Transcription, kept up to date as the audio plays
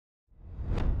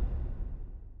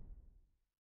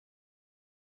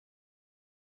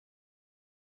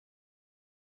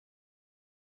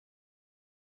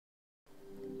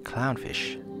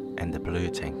Clownfish and the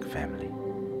bluetang family.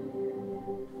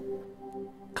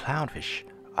 Clownfish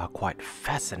are quite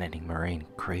fascinating marine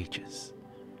creatures.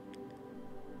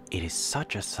 It is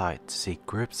such a sight to see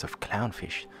groups of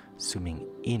clownfish swimming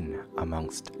in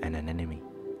amongst an anemone.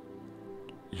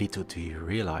 Little do you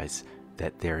realize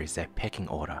that there is a pecking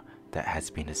order that has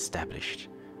been established,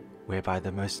 whereby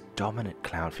the most dominant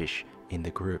clownfish in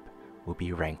the group will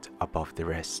be ranked above the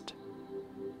rest.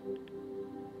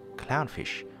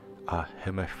 Clownfish are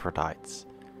hermaphrodites,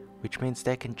 which means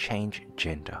they can change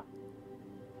gender.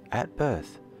 At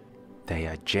birth, they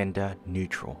are gender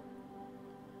neutral.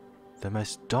 The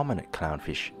most dominant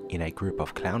clownfish in a group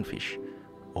of clownfish,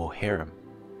 or harem,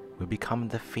 will become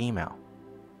the female.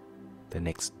 The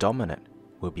next dominant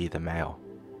will be the male.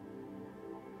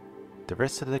 The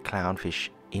rest of the clownfish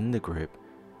in the group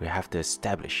will have to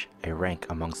establish a rank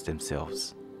amongst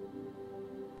themselves.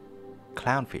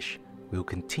 Clownfish will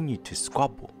continue to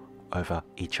squabble over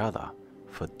each other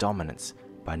for dominance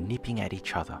by nipping at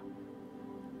each other.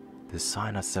 The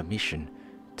sign of submission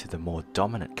to the more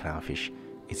dominant clownfish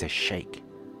is a shake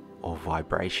or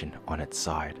vibration on its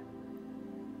side.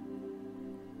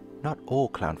 Not all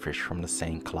clownfish from the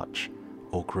same clutch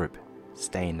or group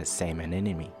stay in the same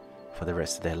anemone for the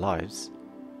rest of their lives.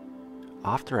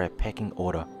 After a pecking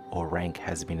order or rank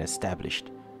has been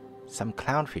established, some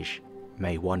clownfish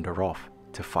may wander off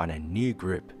to find a new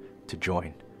group to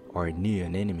join or a new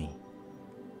anemone.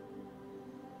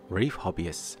 Reef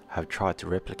hobbyists have tried to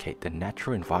replicate the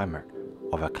natural environment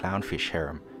of a clownfish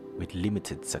harem with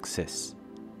limited success.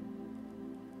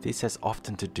 This has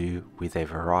often to do with a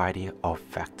variety of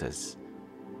factors.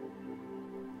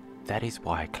 That is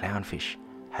why clownfish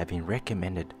have been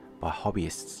recommended by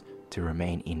hobbyists to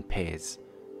remain in pairs.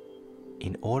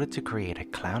 In order to create a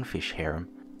clownfish harem,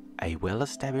 a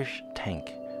well-established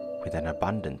tank with an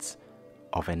abundance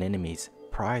of anemones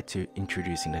prior to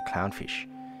introducing the clownfish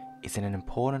is an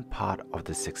important part of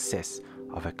the success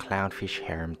of a clownfish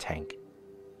harem tank.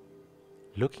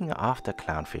 Looking after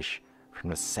clownfish from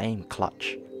the same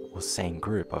clutch or same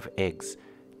group of eggs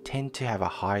tend to have a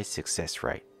high success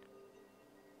rate.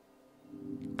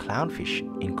 Clownfish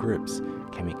in groups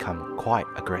can become quite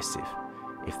aggressive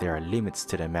if there are limits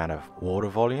to the amount of water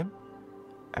volume,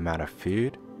 amount of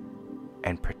food,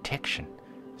 and protection,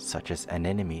 such as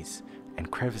anemones and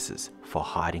crevices for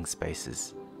hiding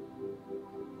spaces.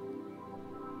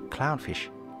 Clownfish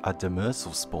are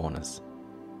demersal spawners.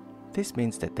 This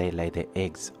means that they lay their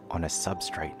eggs on a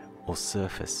substrate or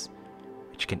surface,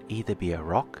 which can either be a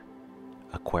rock,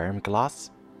 aquarium glass,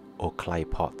 or clay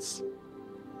pots.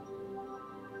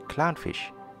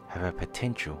 Clownfish have a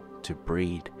potential to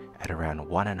breed at around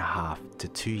 1.5 to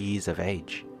 2 years of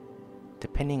age,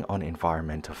 depending on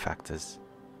environmental factors.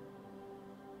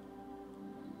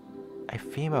 A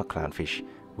female clownfish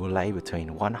will lay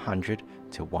between 100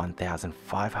 to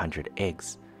 1,500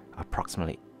 eggs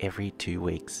approximately every 2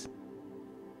 weeks.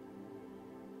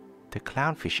 The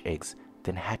clownfish eggs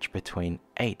then hatch between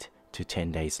 8 to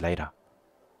 10 days later.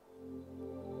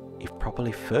 If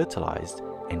properly fertilized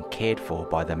and cared for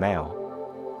by the male,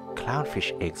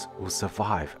 clownfish eggs will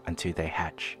survive until they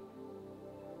hatch.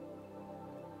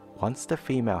 Once the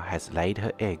female has laid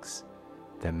her eggs,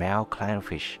 the male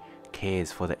clownfish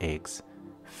cares for the eggs,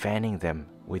 fanning them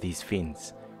with his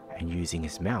fins and using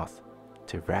his mouth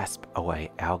to rasp away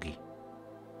algae.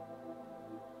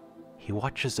 He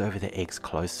watches over the eggs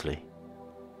closely.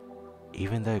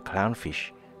 Even though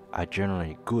clownfish are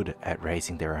generally good at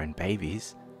raising their own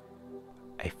babies,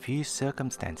 a few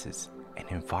circumstances and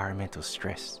environmental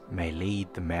stress may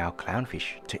lead the male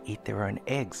clownfish to eat their own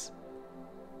eggs.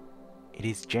 It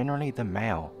is generally the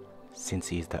male, since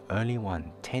he is the only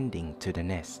one tending to the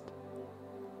nest.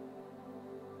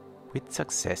 With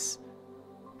success,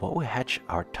 what will hatch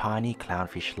are tiny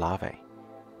clownfish larvae,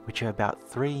 which are about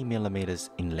 3 millimeters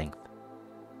in length.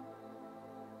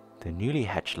 The newly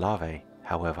hatched larvae,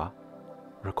 however,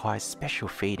 require special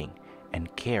feeding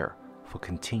and care for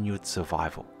continued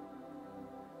survival.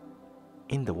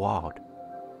 In the wild,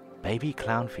 baby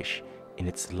clownfish in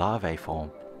its larvae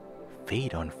form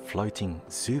feed on floating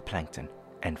zooplankton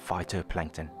and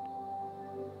phytoplankton.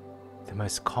 The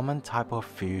most common type of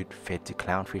food fed to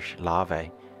clownfish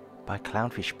larvae by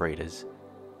clownfish breeders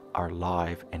are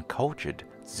live and cultured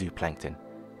zooplankton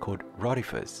called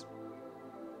rotifers.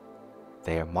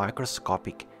 They are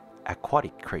microscopic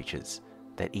aquatic creatures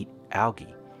that eat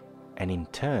algae and in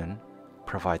turn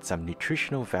provide some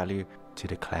nutritional value to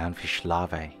the clownfish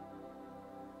larvae.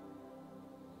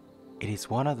 It is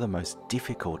one of the most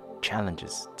difficult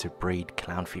challenges to breed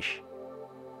clownfish.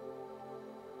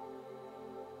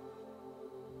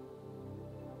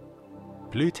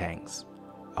 Bluetangs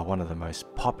are one of the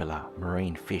most popular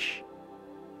marine fish.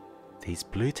 These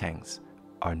bluetangs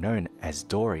are known as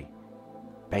dory,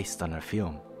 based on a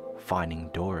film, Finding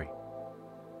Dory.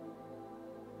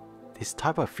 This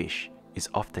type of fish is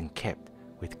often kept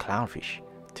with clownfish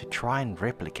to try and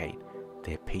replicate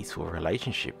their peaceful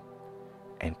relationship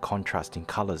and contrasting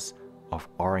colors of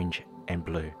orange and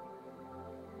blue.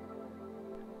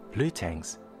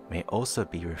 Bluetangs may also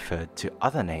be referred to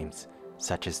other names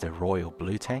such as the royal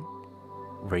bluetang,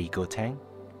 regal tang,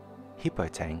 hippo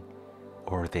tang,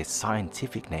 or their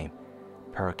scientific name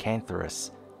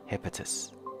Peracantherus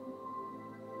hepatus.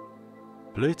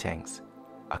 Bluetangs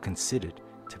are considered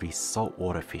to be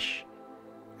saltwater fish,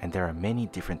 and there are many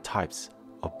different types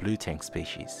of bluetang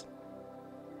species.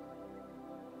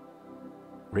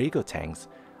 Regal tangs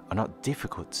are not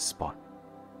difficult to spot,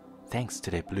 thanks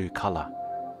to their blue color,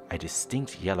 a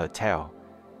distinct yellow tail,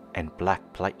 and black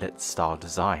platelet style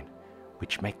design,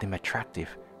 which make them attractive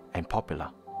and popular.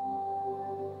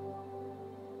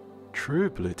 True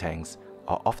bluetangs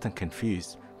are often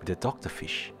confused with the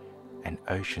doctorfish and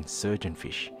ocean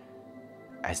surgeonfish,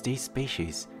 as these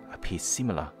species appear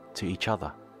similar to each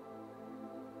other.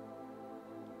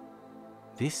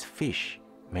 This fish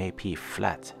may appear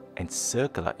flat and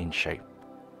circular in shape.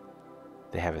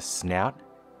 They have a snout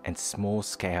and small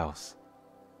scales.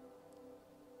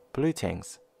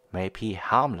 Bluetangs may appear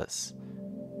harmless,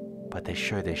 but they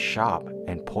show their sharp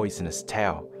and poisonous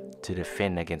tail to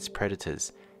defend against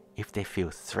predators if they feel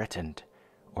threatened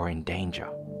or in danger.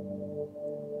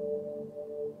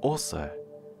 Also,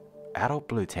 adult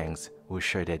bluetangs will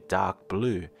show their dark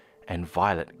blue and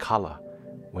violet color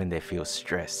when they feel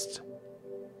stressed.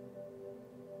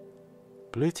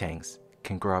 Bluetangs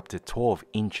can grow up to 12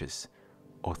 inches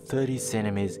or 30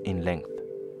 centimeters in length,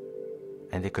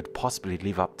 and they could possibly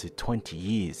live up to 20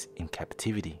 years in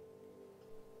captivity.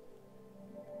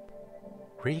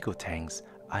 Regal tangs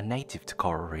are native to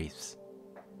coral reefs.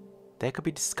 They could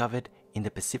be discovered in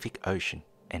the Pacific Ocean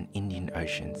and Indian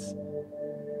Oceans.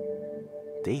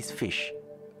 These fish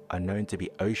are known to be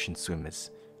ocean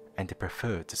swimmers and they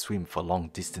prefer to swim for long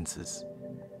distances.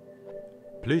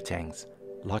 Bluetangs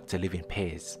like to live in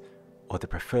pairs, or they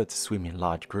prefer to swim in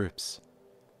large groups.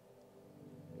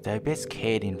 They are best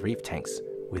cared in reef tanks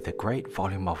with a great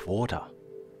volume of water,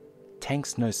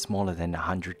 tanks no smaller than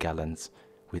 100 gallons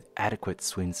with adequate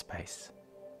swim space.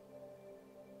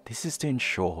 This is to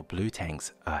ensure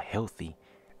bluetangs are healthy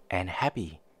and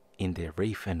happy in their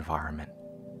reef environment.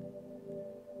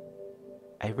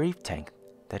 A reef tank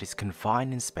that is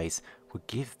confined in space will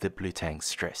give the bluetang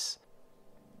stress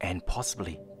and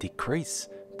possibly decrease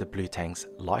the bluetang's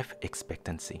life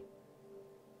expectancy.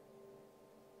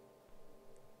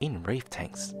 In reef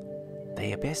tanks,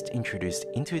 they are best introduced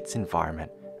into its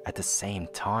environment at the same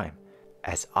time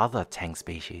as other tang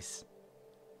species.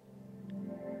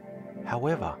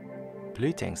 However,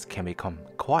 bluetangs can become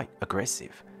quite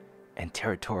aggressive and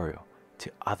territorial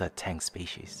to other tang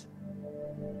species.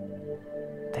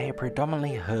 They are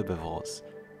predominantly herbivores,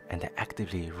 and they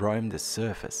actively roam the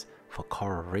surface for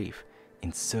coral reef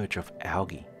in search of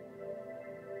algae.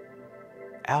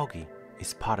 Algae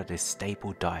is part of their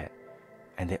staple diet,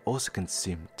 and they also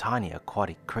consume tiny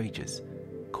aquatic creatures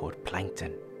called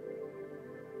plankton.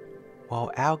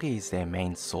 While algae is their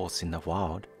main source in the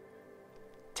wild,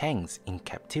 tangs in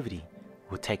captivity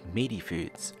will take meaty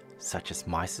foods such as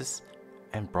mysis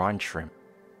and brine shrimp.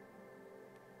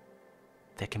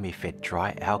 They can be fed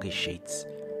dry algae sheets,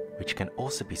 which can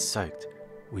also be soaked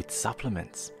with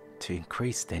supplements to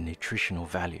increase their nutritional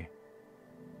value.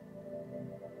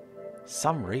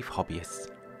 Some reef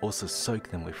hobbyists also soak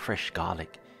them with fresh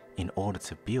garlic in order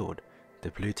to build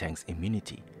the bluetang's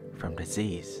immunity from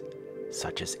disease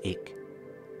such as ick.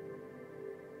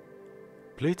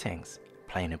 Bluetangs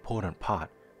play an important part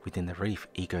within the reef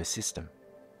ecosystem.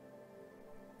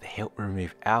 They help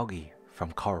remove algae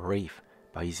from coral reef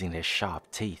by using their sharp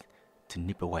teeth to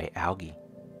nip away algae.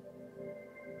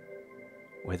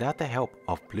 Without the help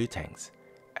of bluetangs,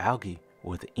 algae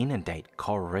would inundate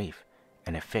coral reef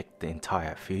and affect the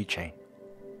entire food chain.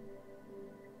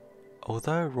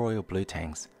 Although royal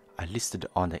bluetangs are listed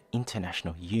on the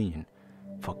International Union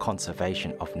for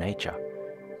Conservation of Nature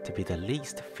to be the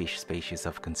least fish species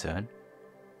of concern,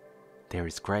 there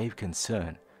is grave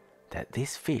concern that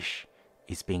this fish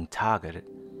is being targeted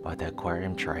by the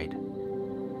aquarium trade.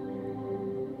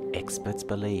 Experts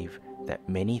believe that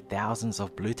many thousands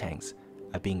of bluetangs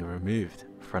are being removed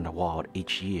from the wild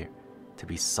each year to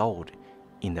be sold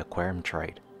in the aquarium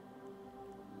trade,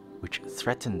 which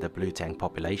threaten the bluetang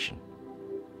population.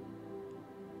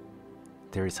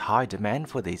 There is high demand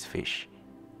for these fish,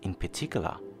 in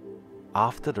particular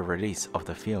after the release of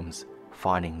the films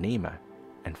Finding Nemo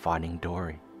and Finding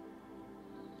Dory.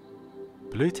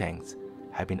 Bluetangs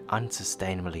have been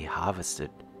unsustainably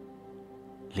harvested,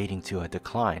 leading to a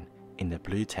decline in the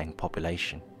bluetang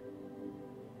population.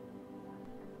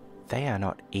 They are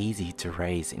not easy to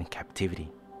raise in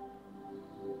captivity.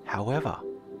 However,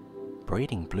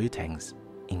 breeding bluetangs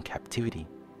in captivity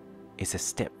is a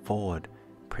step forward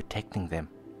protecting them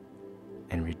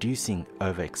and reducing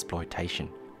overexploitation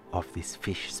of this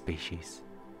fish species.